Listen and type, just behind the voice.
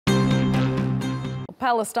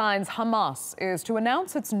Palestine's Hamas is to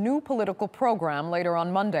announce its new political program later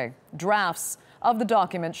on Monday. Drafts of the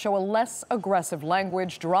document show a less aggressive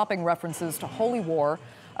language, dropping references to holy war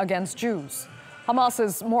against Jews.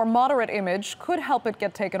 Hamas's more moderate image could help it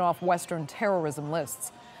get taken off Western terrorism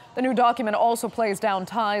lists. The new document also plays down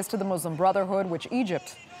ties to the Muslim Brotherhood, which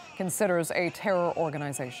Egypt considers a terror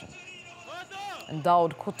organization. And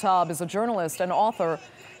Daoud Kuttab is a journalist and author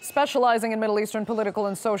specializing in Middle Eastern political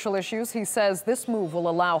and social issues. He says this move will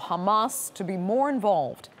allow Hamas to be more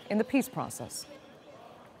involved in the peace process.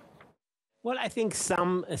 Well, I think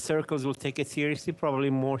some circles will take it seriously, probably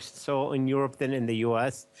more so in Europe than in the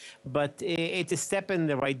U.S. But it's a step in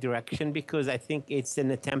the right direction because I think it's an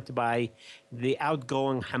attempt by the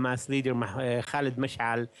outgoing Hamas leader, Khalid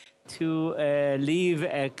Mash'al, to leave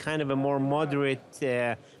a kind of a more moderate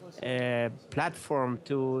platform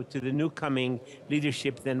to the new coming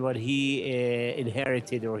leadership than what he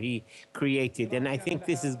inherited or he created. And I think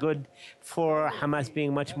this is good for Hamas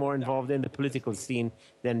being much more involved in the political scene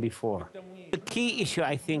than before. The key issue,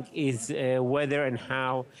 I think, is whether and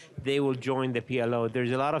how they will join the PLO.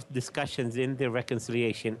 There's a lot of discussions in the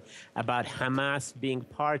reconciliation about Hamas being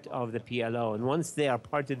part of the PLO. And once they are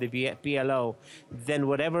part of the PLO, then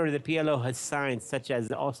whatever the PLO has signed, such as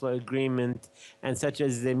the Oslo Agreement and such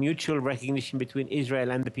as the mutual recognition between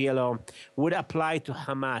Israel and the PLO, would apply to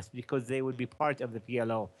Hamas because they would be part of the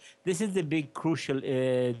PLO. This is the big crucial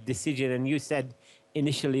decision. And you said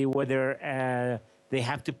initially whether they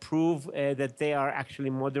have to prove that they are actually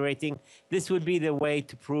moderating. This would be the way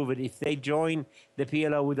to prove it. If they join the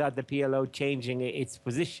PLO without the PLO changing its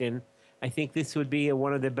position, I think this would be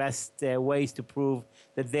one of the best ways to prove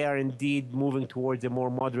that they are indeed moving towards a more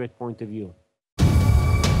moderate point of view.